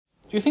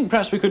Do you think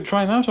perhaps we could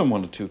try him out on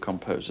one or two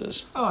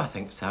composers? Oh, I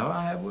think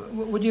so.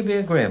 Would you be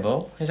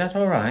agreeable? Is that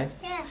all right?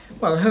 Yeah.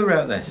 Well, who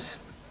wrote this?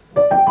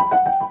 Bach.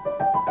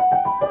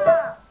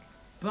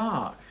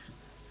 Bach.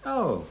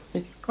 Oh,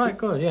 quite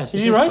good, yes.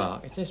 Is he right?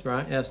 Bach. It is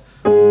right, yes.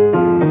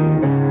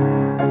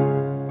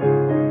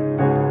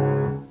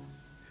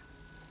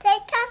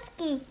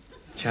 Tchaikovsky.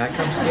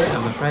 Tchaikovsky,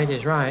 I'm afraid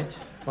he's right.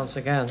 Once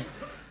again,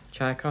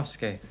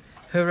 Tchaikovsky.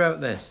 Who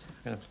wrote this?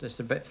 I'm going to put this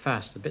a bit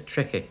fast, a bit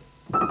tricky.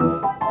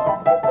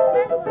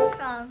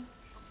 Mendelssohn.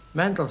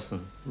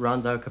 Mendelssohn,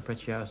 Rondo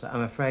Capriccioso.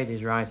 I'm afraid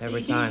he's right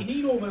every time.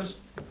 He almost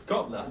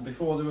got that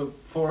before there were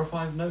 4 or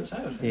 5 notes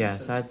out.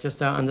 Yes, I just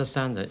don't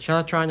understand it. Shall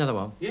I try another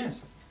one?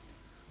 Yes.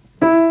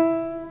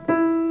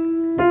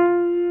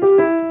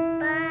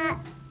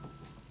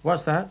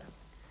 What's that?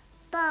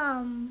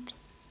 Bombs.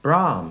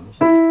 Brahms.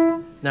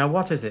 Now,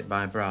 what is it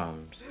by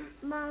Brahms?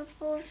 Bomb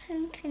 4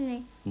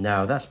 Symphony.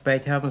 No, that's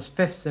Beethoven's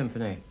Fifth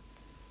Symphony.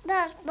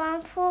 That's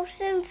Bomb 4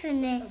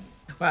 Symphony.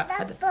 Well,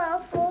 That's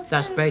Bomb 4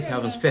 that's Symphony.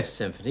 Beethoven's Fifth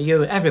Symphony.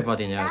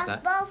 Everybody knows That's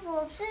that. Bomb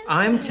 4 Symphony.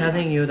 I'm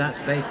telling you that's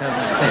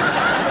Beethoven's Fifth.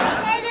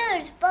 I tell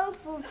you it's Bomb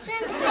 4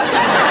 Symphony.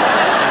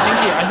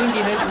 I think he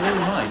knows his own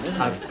mind, doesn't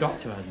he? I've got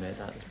to admit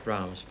that it's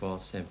Brahms'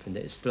 Fourth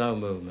Symphony. It's slow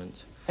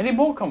movement. Any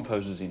more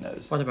composers he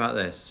knows? What about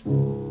this?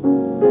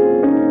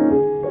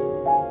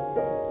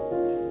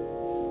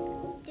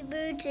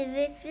 Debussy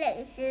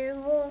reflects in the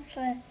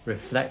water.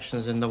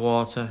 Reflections in the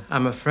Water.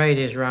 I'm afraid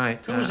he's right.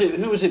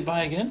 Who was it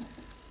by again?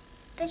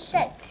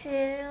 Reflects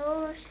in the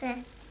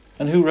water.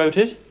 And who wrote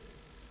it?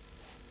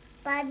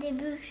 By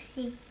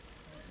Debussy.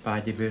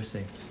 By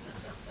Debussy.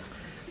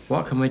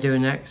 What can we do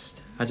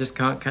next? I just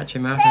can't catch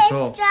him out at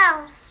all.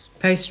 Strauss.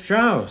 Pay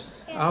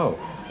Strauss. Oh,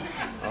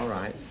 all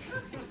right.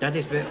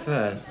 Daddy's bit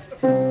first.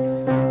 Are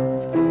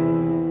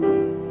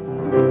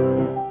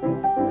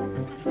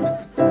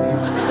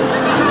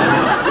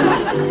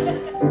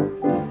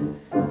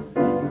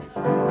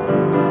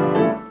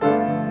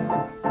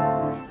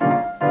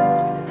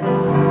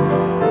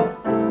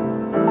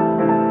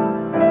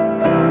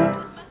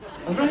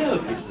there any other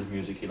pieces of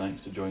music he likes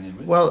to join in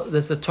with? Well,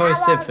 there's the Toy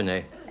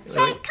Symphony.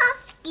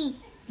 Tchaikovsky.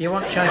 You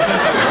want Tchaikovsky?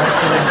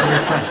 That's the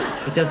request.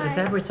 He does this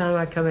every time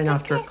I come in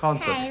after a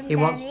concert. Time, He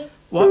wants... Daddy.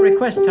 What,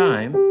 request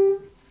time?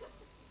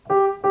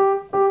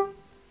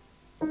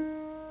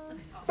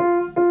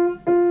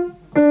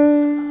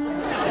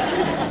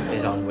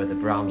 He's on with the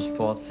Brahms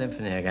Fourth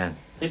Symphony again.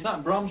 Is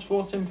that Brahms'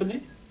 Fourth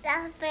Symphony?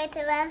 That's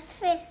Beethoven's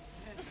 5th.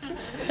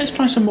 Let's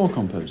try some more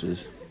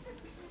composers.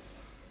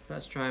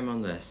 Let's try him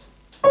on this.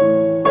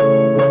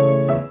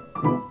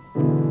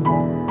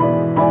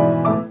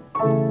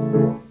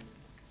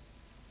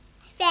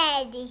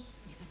 Verdi.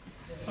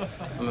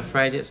 I'm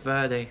afraid it's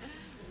Verdi.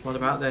 What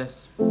about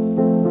this?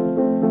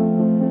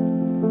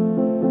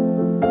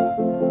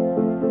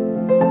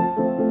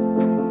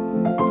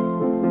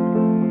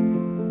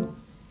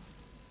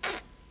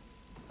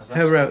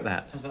 Who wrote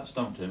that? Has that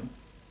stumped him?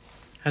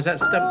 Has that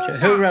stumped you?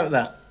 Who wrote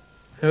that?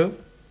 Who?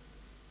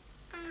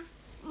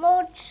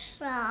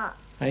 Mozart.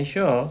 Are you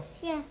sure?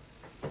 Yeah.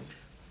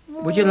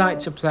 Would you like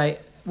to play...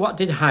 What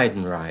did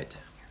Haydn write?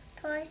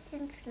 Toy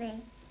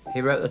Symphony.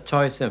 He wrote the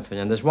Toy Symphony,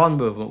 and there's one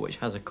movement which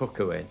has a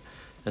cuckoo in,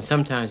 and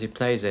sometimes he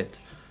plays it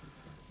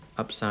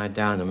upside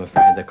down, I'm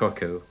afraid, the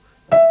cuckoo.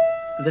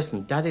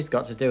 Listen, Daddy's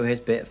got to do his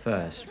bit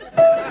first.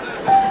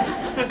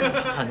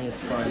 And he's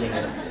spoiling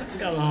it.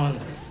 Come on.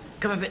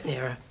 Come a bit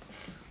nearer.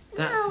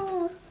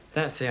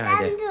 That's the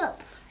idea. Stand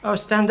up. Oh,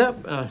 stand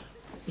up?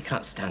 You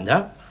can't stand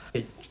up.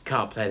 You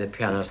can't play the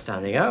piano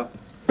standing up.